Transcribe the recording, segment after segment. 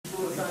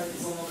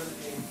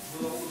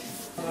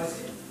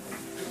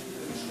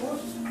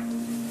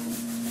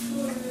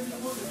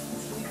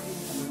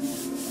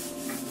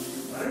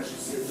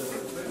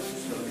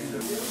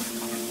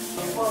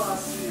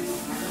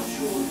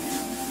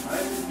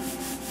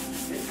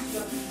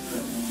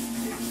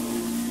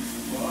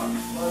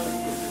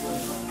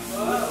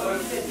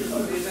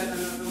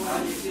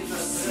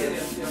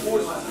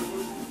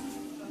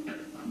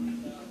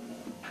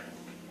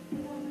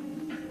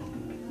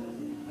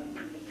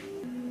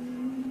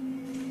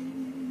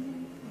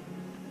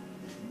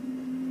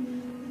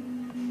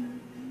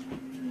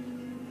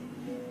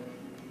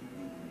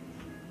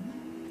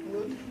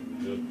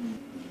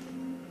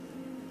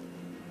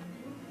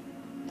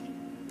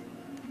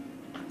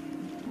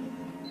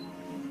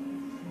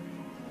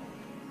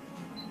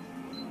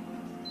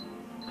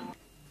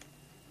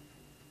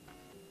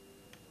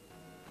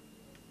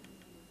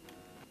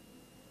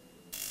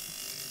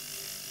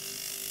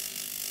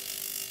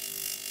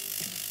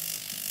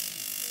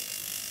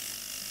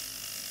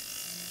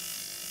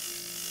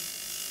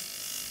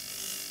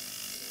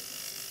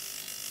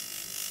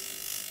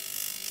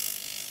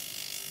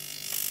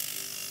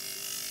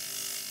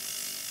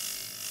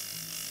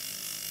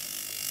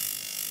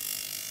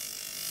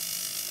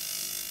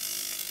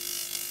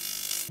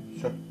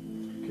Все.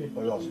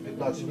 Пожалуйста,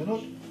 15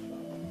 минут.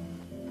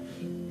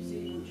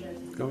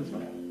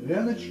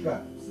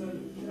 Леночка.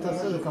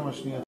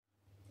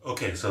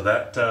 Okay, so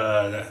that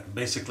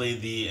basically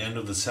the end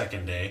of the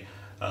second day.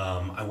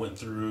 I went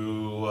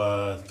through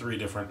 3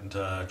 different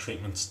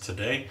treatments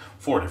today,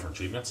 4 different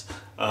treatments.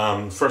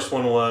 First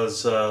one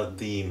was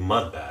the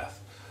mud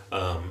bath,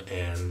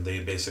 and they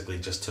basically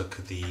just took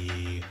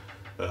the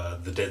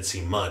Dead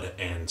Sea mud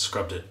and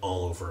scrubbed it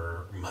all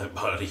over my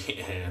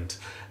body and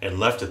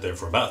left it there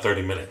for about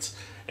 30 minutes.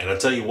 And I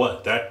tell you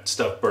what, that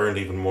stuff burned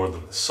even more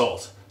than the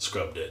salt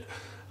scrub did.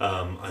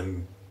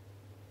 I'm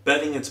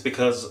betting it's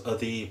because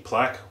the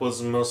plaque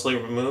was mostly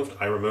removed.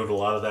 I removed a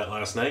lot of that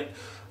last night,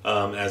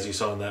 as you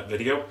saw in that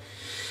video.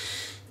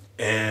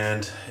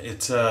 And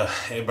it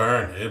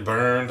burned. It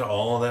burned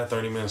all of that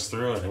 30 minutes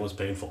through, and it was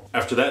painful.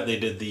 After that, they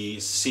did the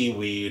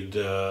seaweed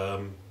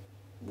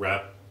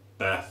wrap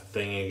bath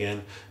thing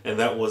again, and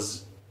that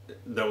was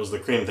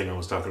the cream thing I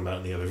was talking about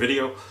in the other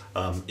video.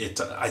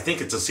 I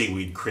think it's a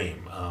seaweed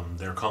cream.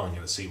 They're calling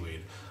it a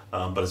seaweed,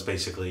 but it's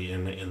basically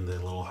in the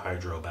little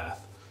hydro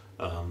bath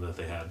that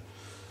they had.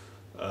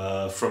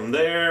 From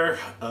there,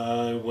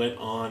 I went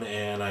on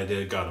and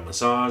I got a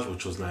massage,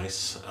 which was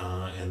nice,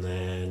 and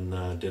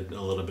then did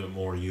a little bit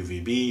more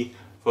UVB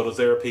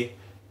phototherapy,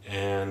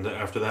 and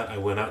after that I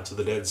went out to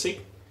the Dead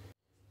Sea.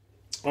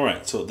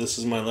 Alright, so this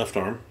is my left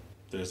arm.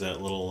 There's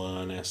that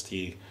little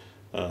nasty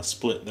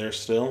split there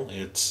still.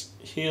 It's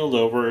healed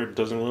over. It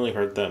doesn't really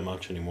hurt that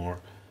much anymore.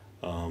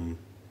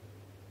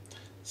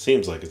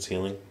 Seems like it's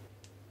healing.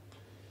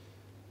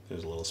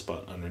 There's a little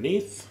spot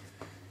underneath.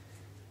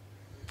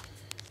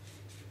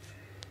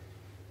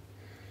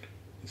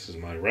 This is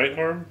my right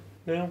arm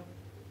now.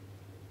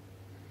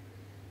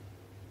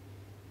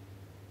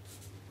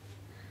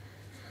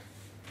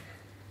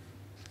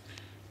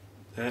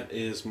 That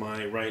is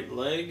my right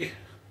leg.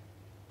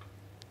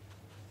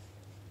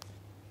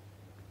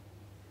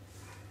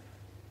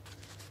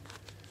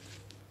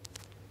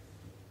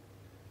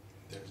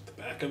 There's the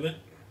back of it.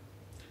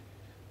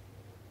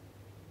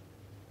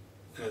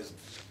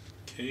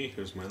 Okay,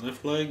 here's my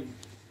left leg.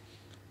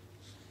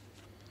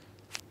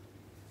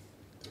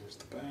 There's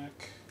the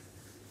back.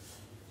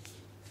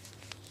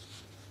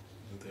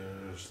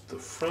 There's the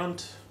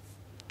front.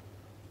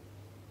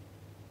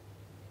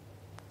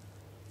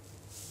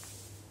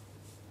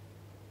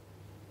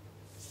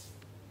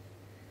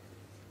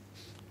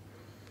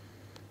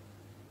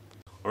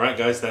 Alright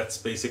guys, that's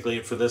basically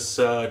it for this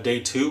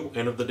day 2,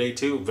 end of the day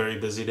 2. Very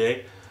busy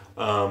day,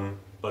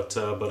 but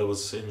it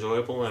was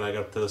enjoyable, and I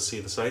got to see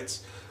the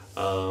sights.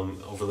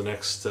 Over the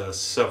next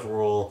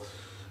several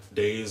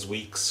days,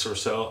 weeks or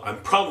so,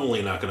 I'm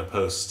probably not going to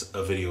post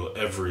a video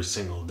every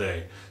single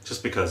day,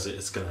 just because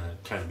it's going to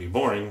kind of be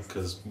boring,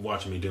 because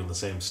watching me doing the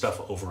same stuff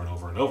over and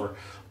over and over.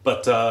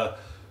 But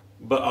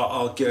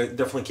I'll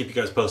definitely keep you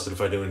guys posted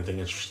if I do anything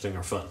interesting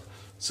or fun.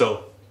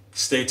 So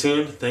stay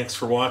tuned. Thanks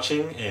for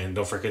watching, and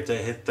don't forget to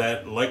hit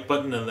that like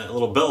button and that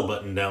little bell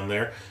button down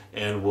there,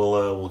 and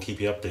we'll keep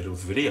you updated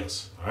with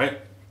videos. All right,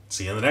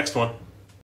 see you in the next one.